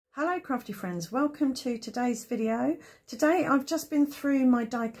crafty friends, welcome to today's video. Today I've just been through my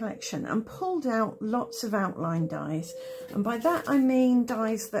die collection and pulled out lots of outline dies, and by that I mean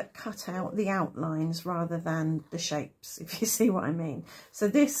dies that cut out the outlines rather than the shapes, if you see what I mean. So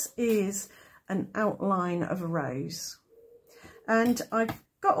this is an outline of a rose, and I've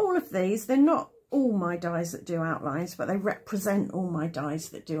got all of these. They're not all my dies that do outlines, but they represent all my dies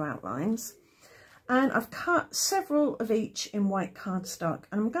that do outlines. And I've cut several of each in white cardstock,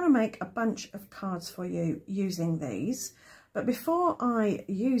 and I'm going to make a bunch of cards for you using these. But before I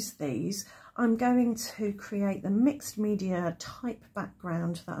use these, I'm going to create the mixed media type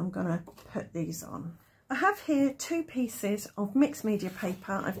background that I'm going to put these on. I have here two pieces of mixed media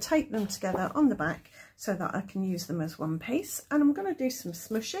paper. I've taped them together on the back so that I can use them as one piece, and I'm going to do some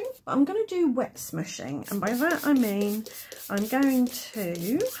smushing. But I'm going to do wet smushing, and by that I mean I'm going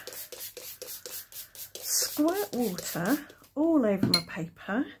to squirt water all over my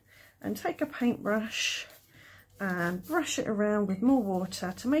paper and take a paintbrush and brush it around with more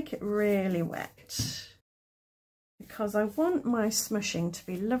water to make it really wet, because I want my smushing to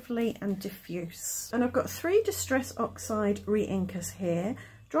be lovely and diffuse. And I've got 3 Distress Oxide re-inkers here: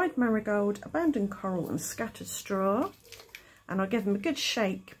 dried marigold, abandoned coral and scattered straw. And I'll give them a good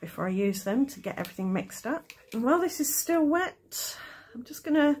shake before I use them to get everything mixed up. And while this is still wet, I'm just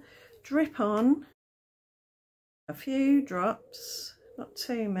going to drip on a few drops, not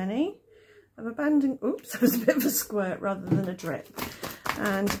too many, of abandoned, oops, that was a bit of a squirt rather than a drip,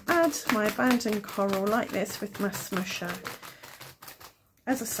 and add my abandoned coral like this with my smusher.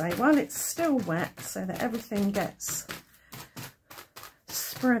 As I say, while it's still wet, so that everything gets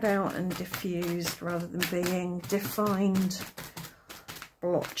spread out and diffused rather than being defined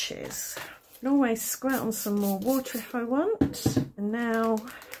blotches. I can always squirt on some more water if I want. And now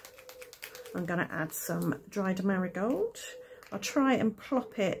I'm going to add some dried marigold. I'll try and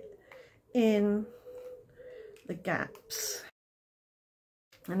plop it in the gaps.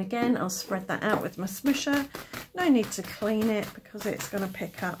 And again, I'll spread that out with my smusher. No need to clean it because it's going to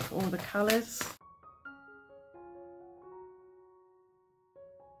pick up all the colours.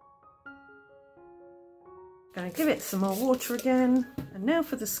 Going to give it some more water again. And now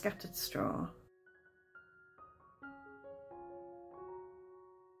for the scattered straw.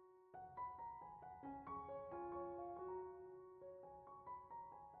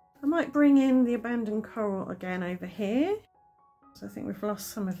 I might bring in the abandoned coral again over here. So I think we've lost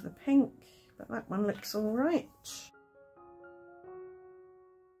some of the pink, but that one looks all right.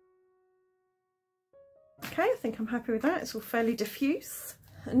 Okay, I think I'm happy with that. It's all fairly diffuse.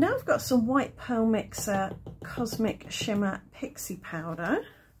 And now I've got some White Pearl Mixer Cosmic Shimmer Pixie Powder.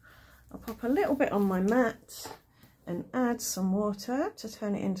 I'll pop a little bit on my mat and add some water to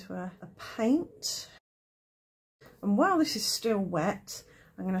turn it into a paint. And while this is still wet,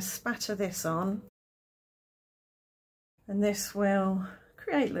 I'm going to spatter this on, and this will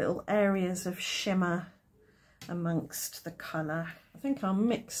create little areas of shimmer amongst the colour. I think I'll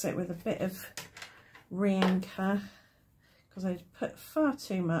mix it with a bit of re-inker because I put far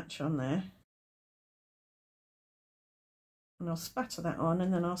too much on there. And I'll spatter that on,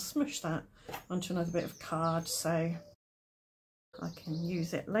 and then I'll smush that onto another bit of card so I can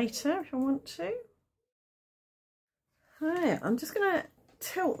use it later if I want to. Right, I'm just going to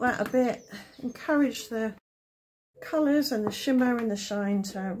tilt that a bit, encourage the colours and the shimmer and the shine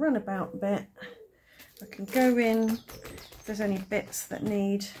to run about a bit. I can go in if there's any bits that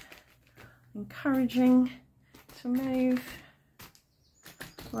need encouraging to move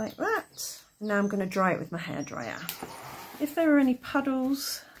like that. Now I'm going to dry it with my hairdryer. If there are any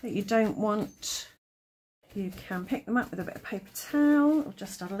puddles that you don't want, you can pick them up with a bit of paper towel or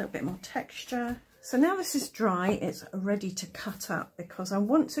just add a little bit more texture. So now this is dry, it's ready to cut up because I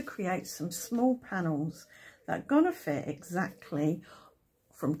want to create some small panels that are going to fit exactly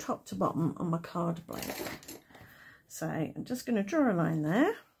from top to bottom on my card blank. So I'm just going to draw a line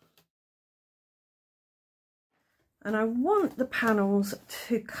there. And I want the panels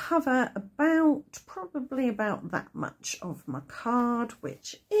to cover probably about that much of my card,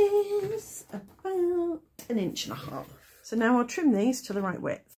 which is about 1.5 inches. So now I'll trim these to the right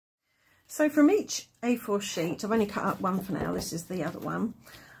width. So from each A4 sheet, I've only cut up one for now, this is the other one,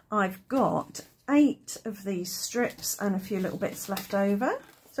 I've got 8 of these strips and a few little bits left over.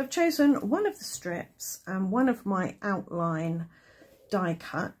 So I've chosen one of the strips and one of my outline die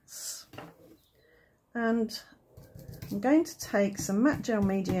cuts, and I'm going to take some matte gel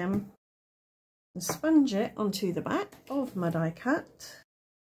medium and sponge it onto the back of my die cut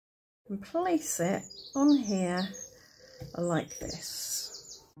and place it on here like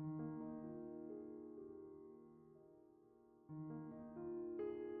this.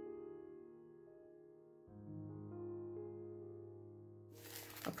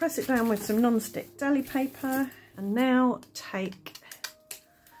 I'll press it down with some non-stick deli paper, and now take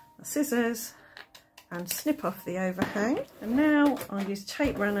the scissors and snip off the overhang. And now I'll use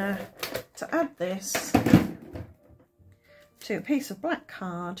tape runner to add this to a piece of black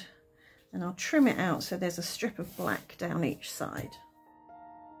card, and I'll trim it out so there's a strip of black down each side.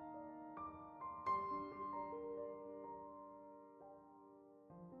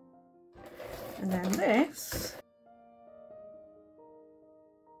 And then this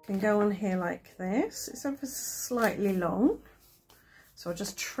can go on here like this. It's ever slightly long, so I'll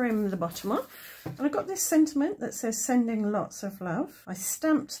just trim the bottom off. And I've got this sentiment that says sending lots of love. I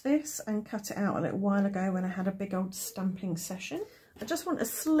stamped this and cut it out a little while ago when I had a big old stamping session. I just want a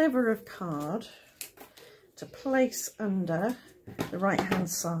sliver of card to place under the right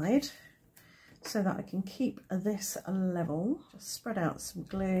hand side so that I can keep this level. Just spread out some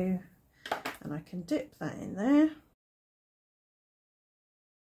glue and I can dip that in there.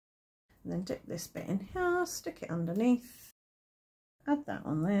 And then dip this bit in here, stick it underneath, add that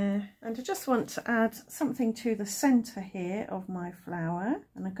on there. And I just want to add something to the centre here of my flower,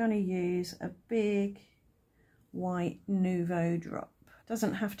 and I'm going to use a big white Nouveau drop.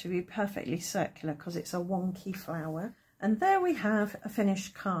 Doesn't have to be perfectly circular because it's a wonky flower. And there we have a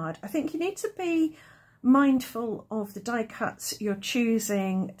finished card. I think you need to be mindful of the die cuts you're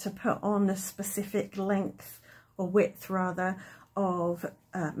choosing to put on a specific length or width rather of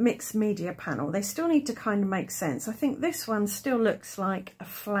mixed media panel. They still need to kind of make sense. I think this one still looks like a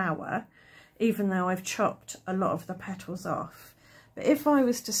flower even though I've chopped a lot of the petals off. But if I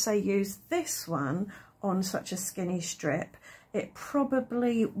was to say use this one on such a skinny strip, it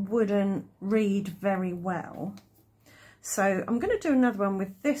probably wouldn't read very well. So I'm going to do another one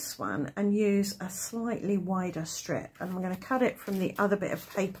with this one and use a slightly wider strip, and I'm going to cut it from the other bit of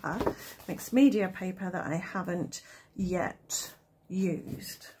paper, mixed media paper, that I haven't yet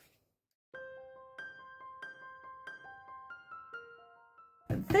used.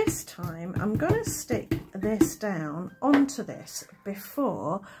 But this time I'm going to stick this down onto this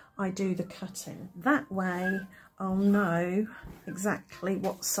before I do the cutting. That way I'll know exactly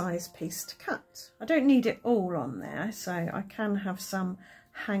what size piece to cut. I don't need it all on there, so I can have some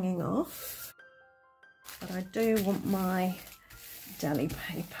hanging off, but I do want my deli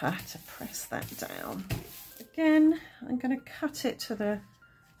paper to press that down. Again, I'm going to cut it to the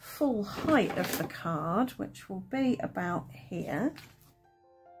full height of the card, which will be about here.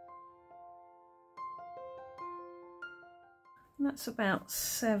 And that's about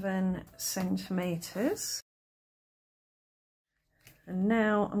 7 centimetres. And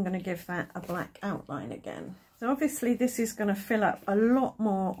now I'm going to give that a black outline again. So obviously this is going to fill up a lot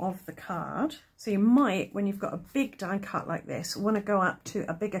more of the card. So you might, when you've got a big die cut like this, want to go up to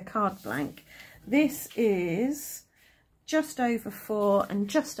a bigger card blank. This is just over 4 and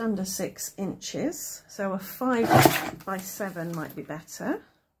just under 6 inches. So a 5 by 7 might be better.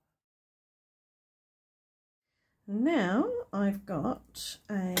 Now I've got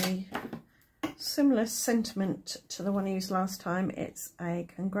a similar sentiment to the one I used last time. It's a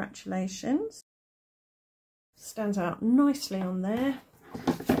congratulations. Stands out nicely on there.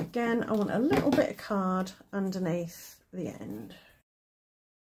 Again, I want a little bit of card underneath the end.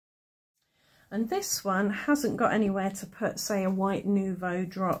 And this one hasn't got anywhere to put, say, a white Nouveau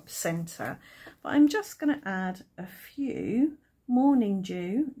drop centre, but I'm just going to add a few Morning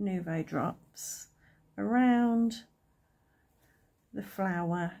Dew Nouveau drops around the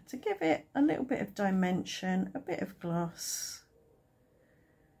flower to give it a little bit of dimension, a bit of gloss.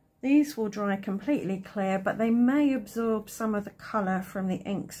 These will dry completely clear, but they may absorb some of the colour from the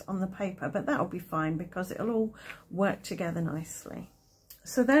inks on the paper, but that'll be fine because it'll all work together nicely.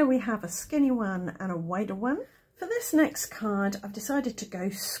 So there we have a skinny one and a wider one. For this next card, I've decided to go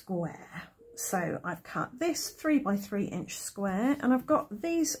square. So I've cut this 3 by 3 inch square, and I've got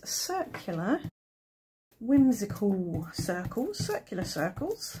these circular whimsical circles, circular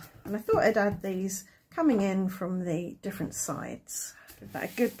circles, and I thought I'd add these coming in from the different sides. Give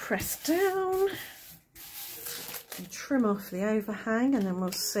that a good press down and trim off the overhang, and then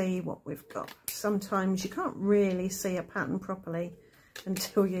we'll see what we've got. Sometimes you can't really see a pattern properly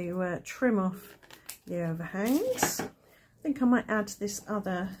until you trim off the overhangs. I think I might add this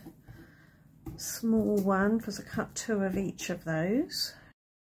other small one because I cut 2 of each of those.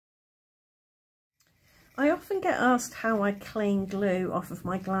 I often get asked how I clean glue off of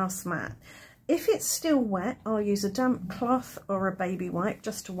my glass mat. If it's still wet, I'll use a damp cloth or a baby wipe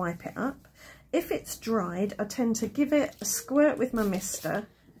just to wipe it up. If it's dried, I tend to give it a squirt with my mister,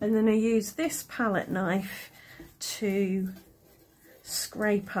 and then I use this palette knife to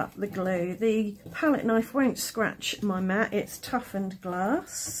scrape up the glue. The palette knife won't scratch my mat, it's toughened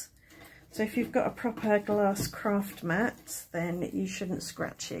glass. So if you've got a proper glass craft mat, then you shouldn't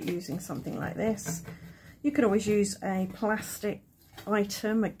scratch it using something like this. You could always use a plastic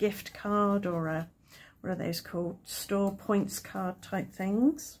item, a gift card, or a, what are those called, store points card type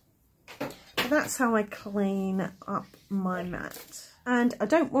things. So that's how I clean up my mat. And I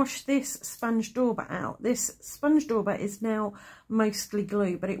don't wash this sponge dauber out. This sponge dauber is now mostly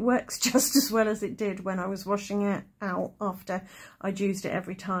glue, but it works just as well as it did when I was washing it out after I'd used it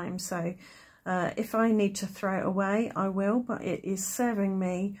every time. So if I need to throw it away, I will, but it is serving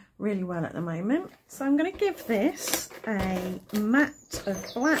me really well at the moment. So I'm going to give this a mat of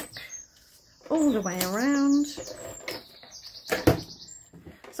black all the way around.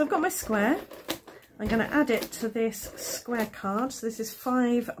 So I've got my square. I'm going to add it to this square card. So this is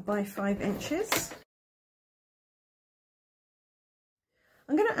 5 by 5 inches.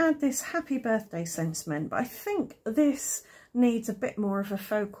 I'm going to add this happy birthday sentiment, but I think this needs a bit more of a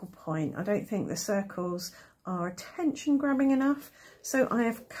focal point. I don't think the circles are attention grabbing enough. So I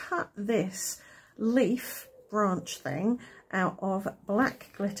have cut this leaf branch thing out of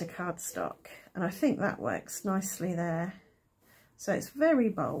black glitter cardstock, and I think that works nicely there. So it's very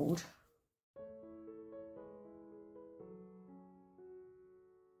bold.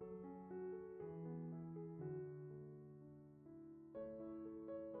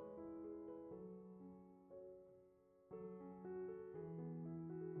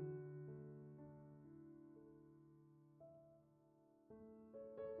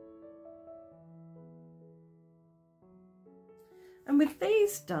 And with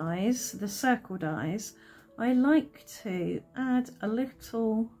these dies, the circle dies, I like to add a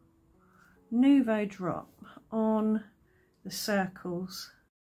little Nouveau drop on the circles.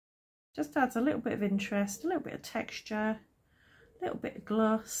 Just adds a little bit of interest, a little bit of texture, a little bit of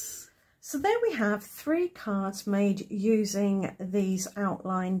gloss. So there we have 3 cards made using these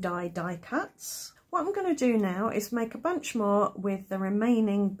outline die cuts. What I'm going to do now is make a bunch more with the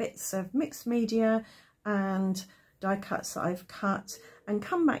remaining bits of mixed media and die cuts that I've cut, and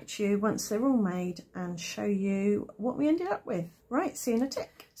come back to you once they're all made and show you what we ended up with. Right, see you in a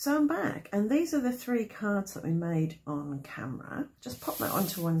tick. So I'm back, and these are the 3 cards that we made on camera. Just pop that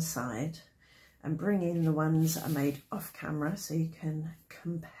onto one side and bring in the ones that are made off camera so you can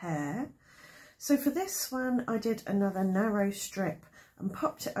compare. So for this one, I did another narrow strip and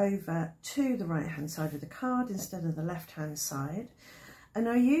popped it over to the right hand side of the card instead of the left hand side. And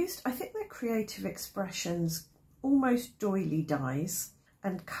I used, I think they're Creative Expressions almost doily dies,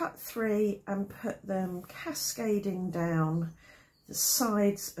 and cut 3 and put them cascading down the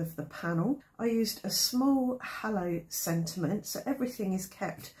sides of the panel. I used a small halo sentiment, so everything is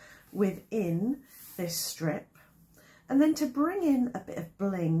kept within this strip. And then to bring in a bit of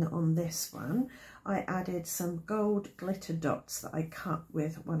bling on this one, I added some gold glitter dots that I cut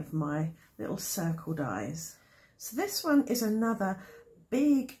with one of my little circle dies. So this one is another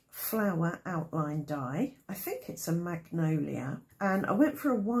big flower outline die. I think it's a magnolia, and I went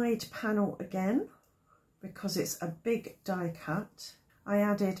for a wide panel again because it's a big die cut. I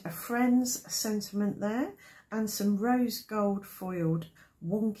added a friend's sentiment there and some rose gold foiled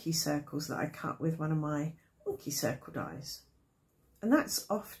wonky circles that I cut with one of my wonky circle dies, and that's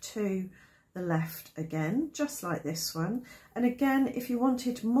off to the left again, just like this one. And again, if you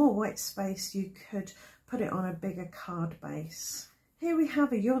wanted more white space, you could put it on a bigger card base. Here we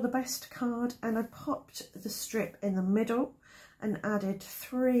have a You're the Best card, and I popped the strip in the middle and added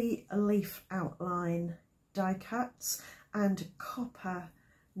 3 leaf outline die cuts and copper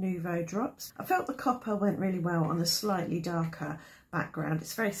Nouveau drops. I felt the copper went really well on a slightly darker background.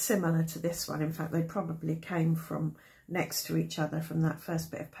 It's very similar to this one. In fact, they probably came from next to each other from that first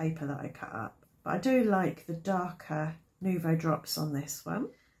bit of paper that I cut up. But I do like the darker Nouveau drops on this one.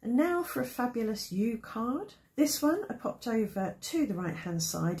 And now for a fabulous You card. This one I popped over to the right hand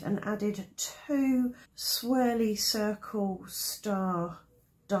side and added 2 swirly circle star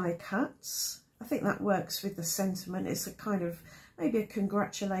die cuts. I think that works with the sentiment. It's a kind of maybe a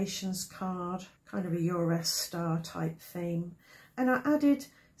congratulations card, kind of a You're a Star type theme. And I added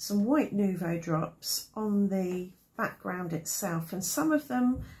some white Nouveau drops on the background itself, and some of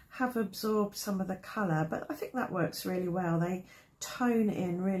them have absorbed some of the colour, but I think that works really well. They tone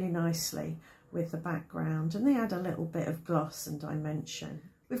in really nicely with the background, and they add a little bit of gloss and dimension.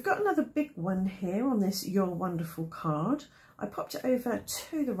 We've got another big one here on this You're Wonderful card. I popped it over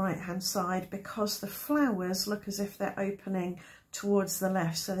to the right hand side because the flowers look as if they're opening towards the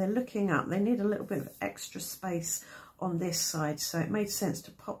left, so they're looking up. They need a little bit of extra space on this side, so it made sense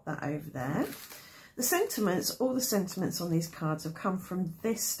to pop that over there. The sentiments, all the sentiments on these cards have come from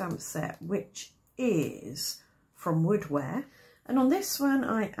this stamp set, which is from Woodware. And on this one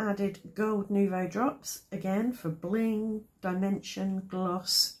I added gold Nouveau drops, again for bling, dimension,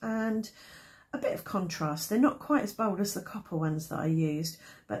 gloss and a bit of contrast. They're not quite as bold as the copper ones that I used,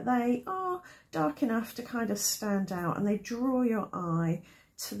 but they are dark enough to kind of stand out, and they draw your eye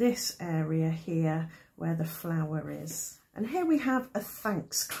to this area here where the flower is. And here we have a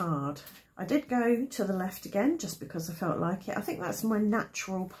thanks card. I did go to the left again just because I felt like it. I think that's my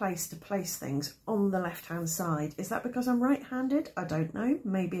natural place to place things, on the left hand side. Is that because I'm right-handed? I don't know,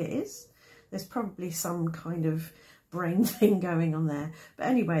 maybe it is. There's probably some kind of brain thing going on there. But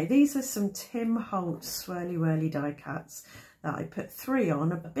anyway, these are some Tim Holtz Swirly Whirly die cuts that I put 3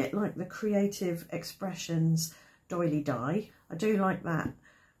 on, a bit like the Creative Expressions doily die. I do like that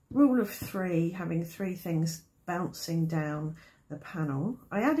rule of 3, having 3 things bouncing down the panel.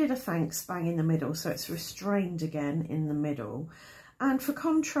 I added a thanks bang in the middle, so it's restrained again in the middle. And for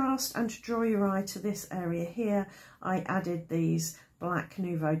contrast and to draw your eye to this area here, I added these black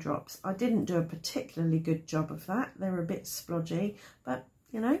Nouveau drops. I didn't do a particularly good job of that. They're a bit splodgy, but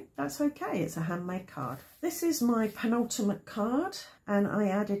you know, that's okay. It's a handmade card. This is my penultimate card, and I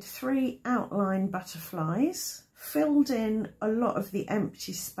added 3 outline butterflies, filled in a lot of the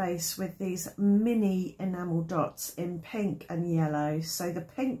empty space with these mini enamel dots in pink and yellow. So the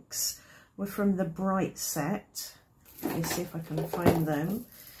pinks were from the Bright set. Let me see if I can find them.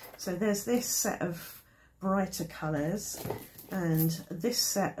 So there's this set of brighter colours and this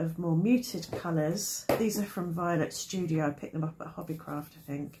set of more muted colours. These are from Violet Studio. I picked them up at Hobbycraft, I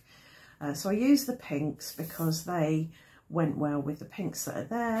think. So I used the pinks because they went well with the pinks that are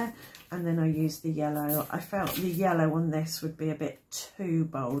there, and then I used the yellow. I felt the yellow on this would be a bit too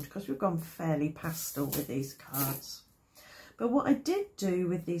bold because we've gone fairly pastel with these cards. But what I did do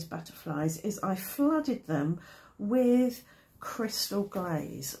with these butterflies is I flooded them with crystal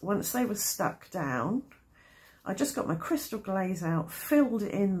glaze. Once they were stuck down, I just got my crystal glaze out, filled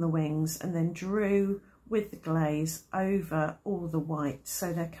in the wings, and then drew with the glaze over all the white,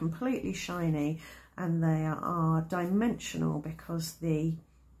 so they're completely shiny and they are dimensional because the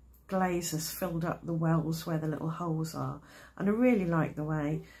glaze has filled up the wells where the little holes are. And I really like the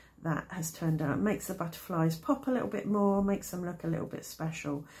way that has turned out. It makes the butterflies pop a little bit more, makes them look a little bit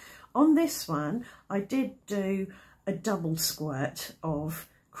special. On this one, I did do a double squirt of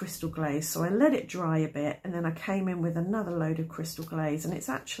crystal glaze, so I let it dry a bit and then I came in with another load of crystal glaze, and it's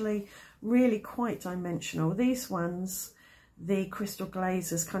actually really quite dimensional. These ones, the crystal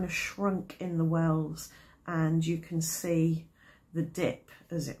glaze has kind of shrunk in the wells and you can see the dip,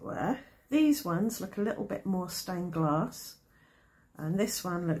 as it were. These ones look a little bit more stained glass, and this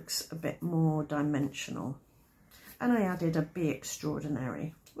one looks a bit more dimensional. And I added a Be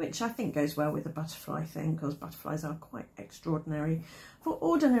Extraordinary, which I think goes well with the butterfly thing, because butterflies are quite extraordinary. For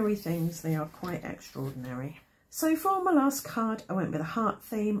ordinary things, they are quite extraordinary. So for my last card, I went with a heart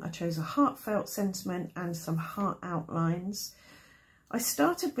theme. I chose a heartfelt sentiment and some heart outlines. I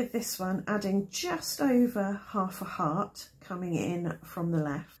started with this one, adding just over half a heart coming in from the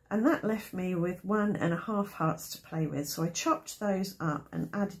left, and that left me with 1.5 hearts to play with. So I chopped those up and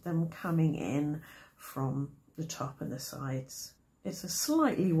added them coming in from the top and the sides. It's a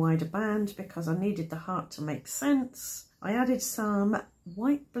slightly wider band because I needed the heart to make sense. I added some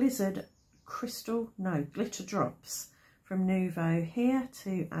White Blizzard glitter drops from Nouveau here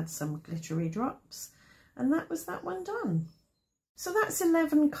to add some glittery drops, and that was that one done. So that's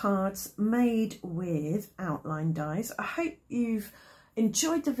 11 cards made with outline dies. I hope you've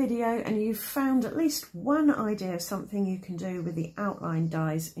enjoyed the video and you've found at least one idea of something you can do with the outline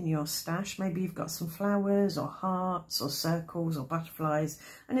dies in your stash. Maybe you've got some flowers or hearts or circles or butterflies,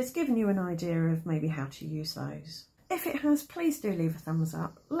 and it's given you an idea of maybe how to use those. If it has, please do leave a thumbs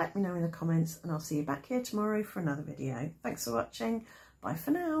up, let me know in the comments, and I'll see you back here tomorrow for another video. Thanks for watching, bye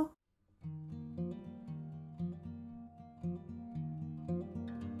for now.